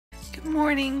Good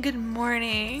morning, good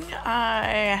morning.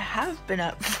 I have been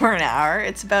up for an hour.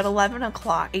 It's about 11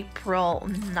 o'clock, April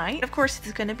 9th. Of course,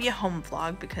 it's gonna be a home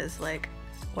vlog because, like,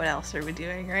 what else are we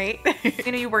doing, right? I'm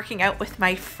gonna be working out with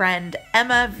my friend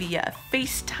Emma via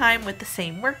FaceTime with the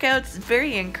same workouts. It's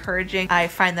very encouraging. I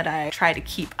find that I try to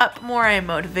keep up more. I'm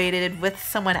motivated with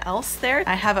someone else there.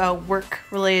 I have a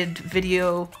work-related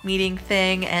video meeting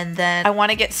thing, and then I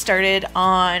want to get started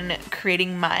on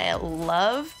creating my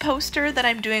love poster that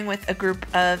I'm doing with a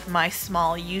group of my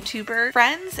small YouTuber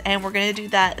friends, and we're gonna do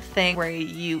that thing where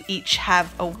you each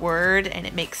have a word and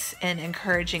it makes an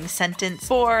encouraging sentence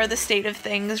for the state of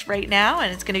things right now,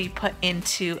 and it's going to be put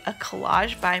into a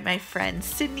collage by my friend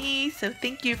Sydney, so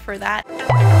thank you for that.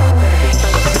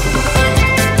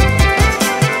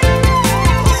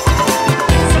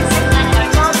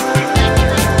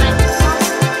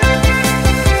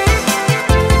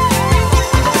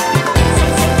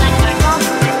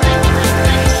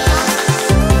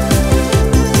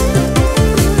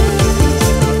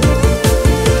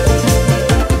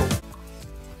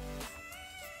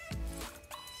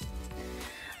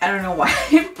 I don't know why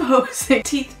I'm posing.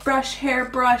 Teeth brushed, hair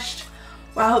brushed.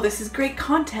 Wow, this is great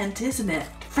content, isn't it?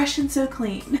 Fresh and so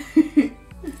clean.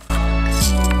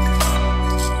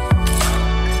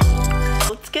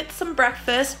 Let's get some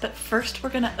breakfast, but first we're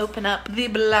gonna open up the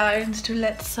blinds to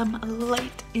let some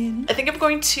light in. I think I'm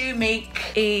going to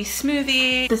make a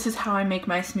smoothie. This is how I make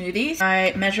my smoothies.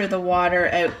 I measure the water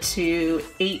out to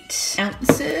 8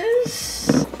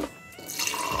 ounces.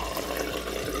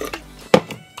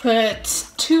 Put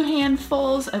 2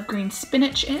 handfuls of green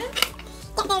spinach in.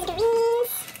 Get those greens.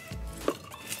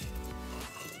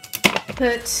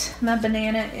 Put my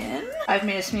banana in. I've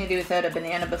made a smoothie without a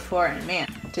banana before, and man,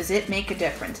 does it make a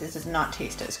difference. It does not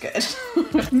taste as good.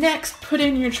 Next, put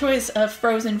in your choice of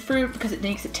frozen fruit because it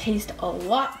makes it taste a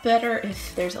lot better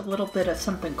if there's a little bit of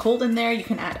something cold in there. You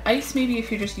can add ice maybe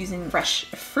if you're just using fresh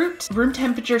fruit. Room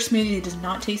temperature smoothie does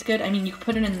not taste good. I mean, you can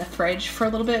put it in the fridge for a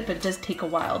little bit, but it does take a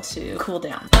while to cool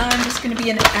down. I'm just gonna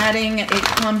be adding a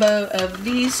combo of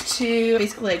these two,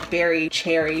 basically like berry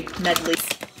cherry medley.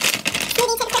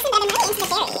 Smoothie to the person, but I'm really into the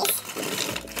berries.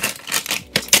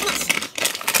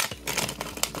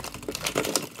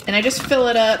 And I just fill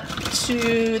it up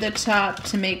to the top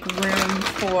to make room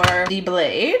for the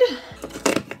blade.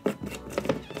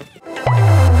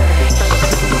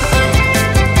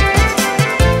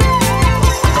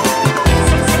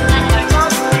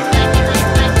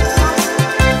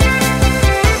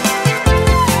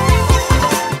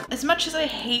 As much as I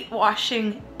hate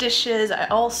washing dishes, I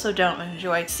also don't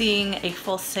enjoy seeing a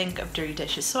full sink of dirty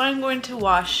dishes. So I'm going to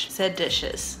wash said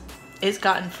dishes. It's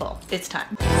gotten full. It's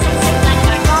time.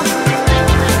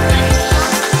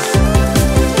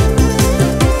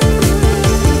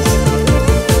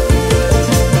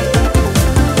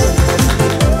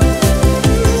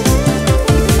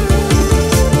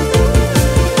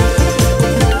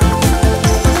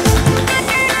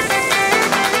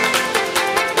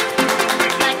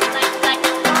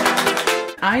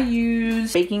 I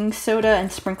use baking soda and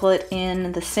sprinkle it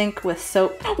in the sink with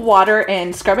soap, water,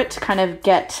 and scrub it to kind of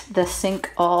get the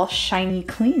sink all shiny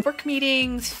clean. Work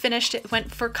meetings finished. It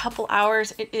went for a couple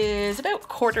hours. It is about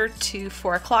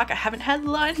 3:45 o'clock. I haven't had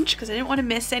lunch because I didn't want to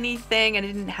miss anything. I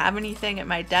didn't have anything at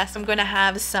my desk. I'm going to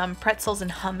have some pretzels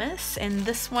and hummus, and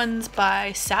this one's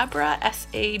by Sera,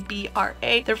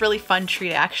 S-A-B-R-A. They're a really fun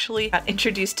treat. I actually got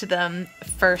introduced to them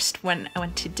first when I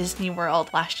went to Disney World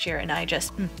last year, and I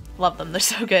just love them. They're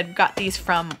so good. Got these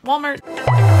from Walmart.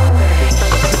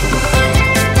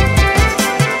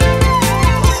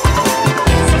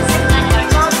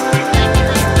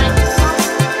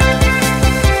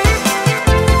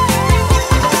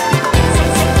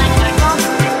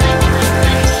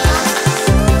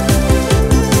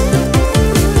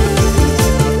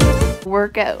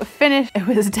 Workout finished. It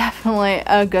was definitely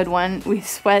a good one. We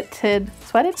sweat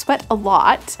a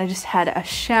lot. I just had a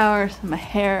shower, so my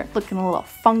hair looking a little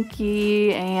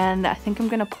funky, and I think I'm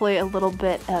gonna play a little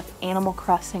bit of Animal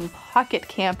Crossing Pocket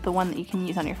Camp, the one that you can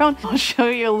use on your phone. I'll show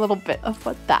you a little bit of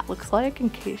what that looks like in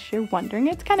case you're wondering.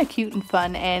 It's kind of cute and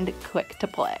fun and quick to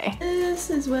play. This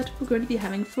is what we're going to be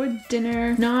having for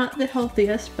dinner. Not the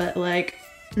healthiest, but like,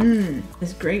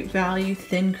 this great value,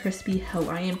 thin, crispy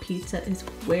Hawaiian pizza is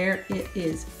where it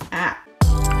is at.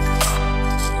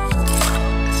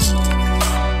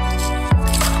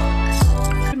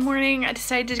 Good morning. I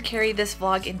decided to carry this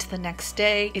vlog into the next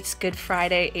day. It's Good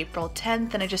Friday, April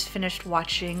 10th, and I just finished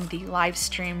watching the live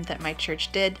stream that my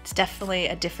church did. It's definitely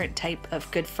a different type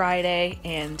of Good Friday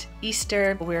and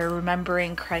Easter. We're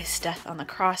remembering Christ's death on the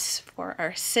cross for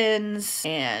our sins,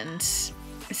 and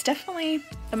It's definitely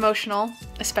emotional,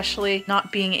 especially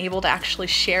not being able to actually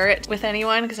share it with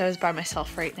anyone because I was by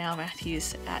myself right now.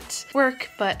 Matthew's at work,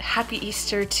 but happy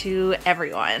Easter to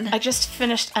everyone. I just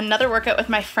finished another workout with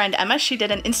my friend Emma. She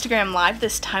did an Instagram live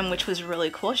this time, which was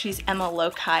really cool. She's Emma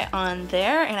Loci on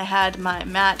there, and I had my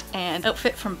mat and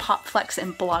outfit from Pop Flex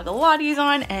and Blogilates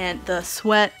on, and the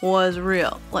sweat was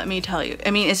real, let me tell you.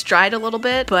 I mean, it's dried a little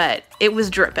bit, but it was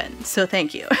dripping, so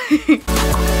thank you.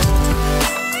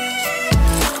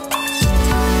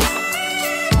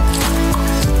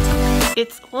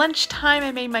 It's lunchtime.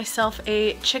 I made myself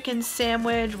a chicken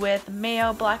sandwich with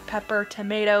mayo, black pepper,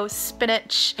 tomato,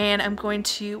 spinach, and I'm going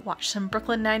to watch some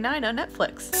Brooklyn Nine-Nine on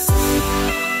Netflix.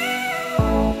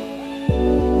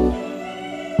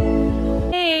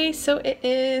 So it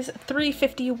is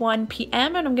 3:51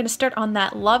 p.m. and I'm going to start on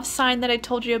that love sign that I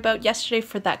told you about yesterday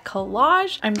for that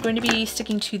collage. I'm going to be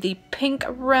sticking to the pink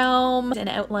realm and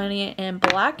outlining it in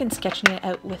black and sketching it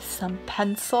out with some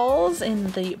pencils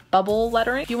in the bubble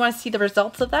lettering. If you want to see the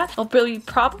results of that, I'll be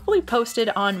probably posted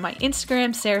on my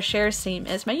Instagram, Sera Shares, same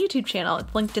as my YouTube channel.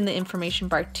 It's linked in the information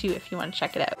bar too if you want to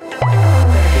check it out.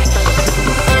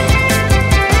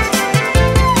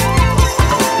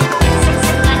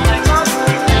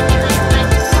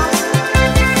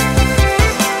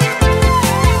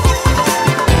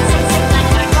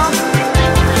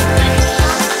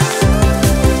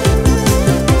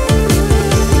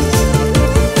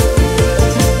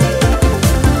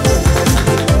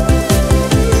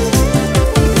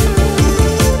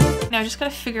 I just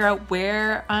gotta figure out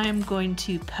where I'm going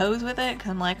to pose with it because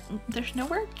I'm like, there's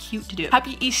nowhere cute to do it.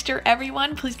 Happy Easter,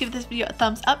 everyone. Please give this video a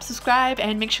thumbs up, subscribe,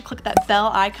 and make sure to click that bell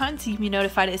icon so you can be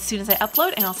notified as soon as I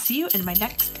upload, and I'll see you in my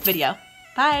next video.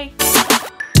 Bye!